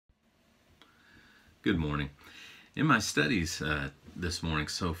Good morning. In my studies this morning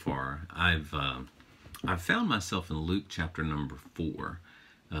so far, I've found myself in Luke chapter number 4,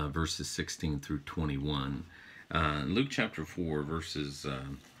 verses 16 through 21. Luke chapter 4, verses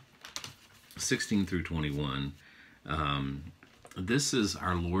 16 through 21. This is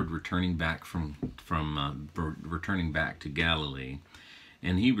our Lord returning back returning back to Galilee.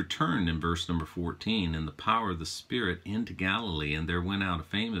 And he returned in verse number 14 in the power of the Spirit into Galilee, and there went out a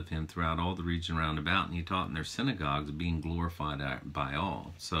fame of him throughout all the region round about, and he taught in their synagogues, being glorified by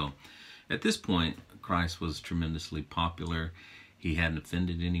all. So at this point, Christ was tremendously popular. He hadn't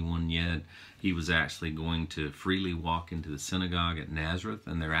offended anyone yet. He was actually going to freely walk into the synagogue at Nazareth,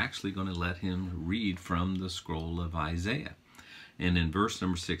 and they're actually going to let him read from the scroll of Isaiah. And in verse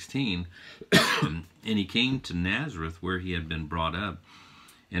number 16, and he came to Nazareth where he had been brought up.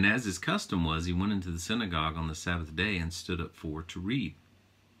 And as his custom was, he went into the synagogue on the Sabbath day and stood up for to read.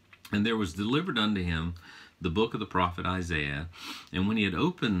 And there was delivered unto him the book of the prophet Isaiah. And when he had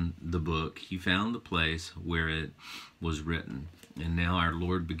opened the book, he found the place where it was written. And now our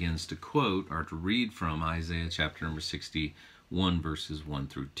Lord begins to quote or to read from Isaiah chapter number 61, verses 1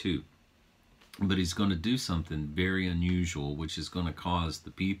 through 2. But he's going to do something very unusual, which is going to cause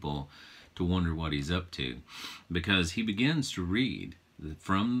the people to wonder what he's up to. Because he begins to read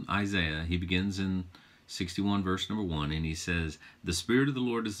from Isaiah. He begins in 61 verse number 1, and he says, "The Spirit of the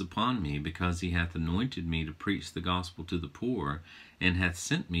Lord is upon me, because he hath anointed me to preach the gospel to the poor, and hath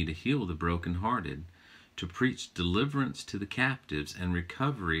sent me to heal the brokenhearted, to preach deliverance to the captives, and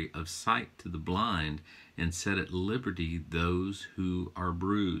recovery of sight to the blind, and set at liberty those who are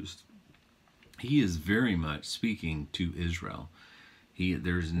bruised." He is very much speaking to Israel.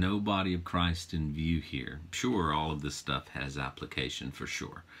 There's no body of Christ in view here. Sure, all of this stuff has application for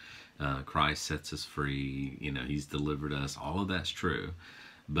sure. Christ sets us free. He's delivered us. All of that's true.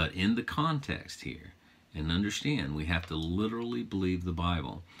 But in the context here, and understand, we have to literally believe the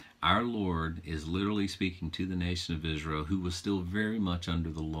Bible. Our Lord is literally speaking to the nation of Israel, who was still very much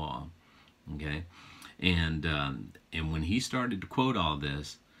under the law. Okay, and when he started to quote all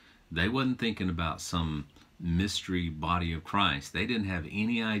this, they wasn't thinking about some mystery body of Christ. They didn't have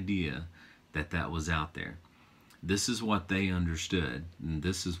any idea that was out there. This is what they understood, and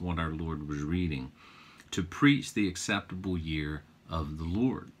this is what our Lord was reading: to preach the acceptable year of the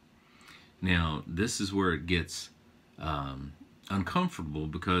Lord. Now, this is where it gets uncomfortable,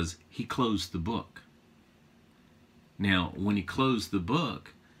 because he closed the book. Now, when he closed the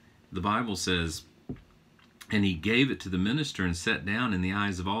book, the Bible says, "And he gave it to the minister, and sat down, and the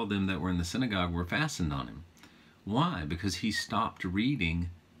eyes of all them that were in the synagogue were fastened on him." Why? Because he stopped reading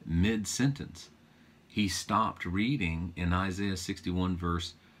mid-sentence. He stopped reading in Isaiah 61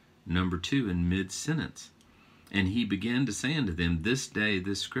 verse number 2 in mid-sentence. And he began to say unto them, "This day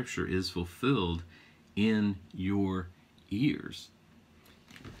this scripture is fulfilled in your ears."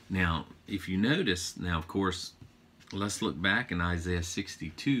 Now, if you notice, of course, let's look back in Isaiah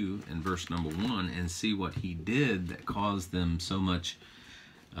 62 and verse number 1 and see what he did that caused them so much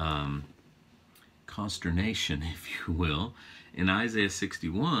consternation, if you will. In Isaiah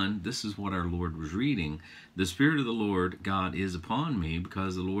 61, this is what our Lord was reading: "The Spirit of the Lord God is upon me,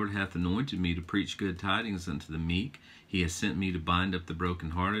 because the Lord hath anointed me to preach good tidings unto the meek. He has sent me to bind up the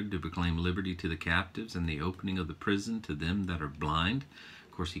brokenhearted, to proclaim liberty to the captives, and the opening of the prison to them that are blind."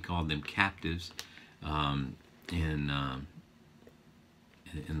 Of course, he called them captives in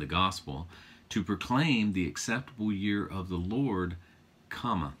the gospel. "To proclaim the acceptable year of the Lord,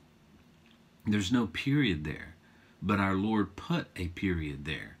 comma." There's no period there, but our Lord put a period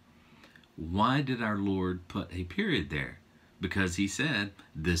there. Why did our Lord put a period there? Because he said,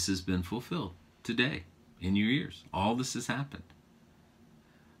 this has been fulfilled today in your ears. All this has happened.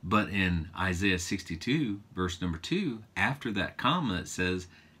 But in Isaiah 62, verse number 2, after that comma, it says,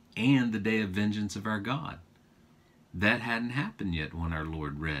 "and the day of vengeance of our God." That hadn't happened yet when our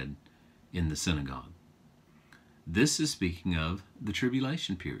Lord read in the synagogue. This is speaking of the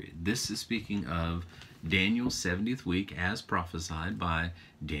tribulation period. This is speaking of Daniel's 70th week, as prophesied by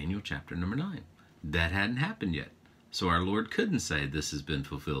Daniel chapter number 9. That hadn't happened yet. So our Lord couldn't say, "This has been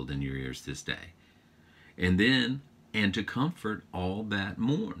fulfilled in your ears this day." And then, "and to comfort all that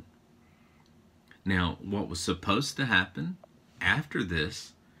mourn." Now, what was supposed to happen after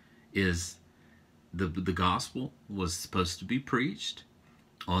this is the gospel was supposed to be preached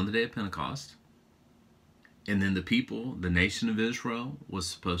on the day of Pentecost. And then the people, the nation of Israel, was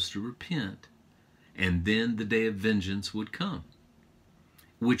supposed to repent. And then the day of vengeance would come,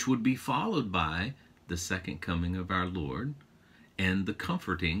 which would be followed by the second coming of our Lord and the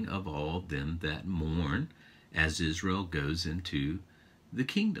comforting of all them that mourn as Israel goes into the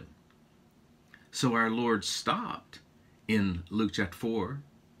kingdom. So our Lord stopped in Luke chapter 4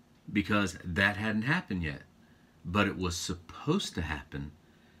 because that hadn't happened yet. But it was supposed to happen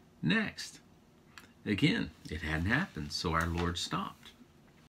next. Again, it hadn't happened, so our Lord stopped.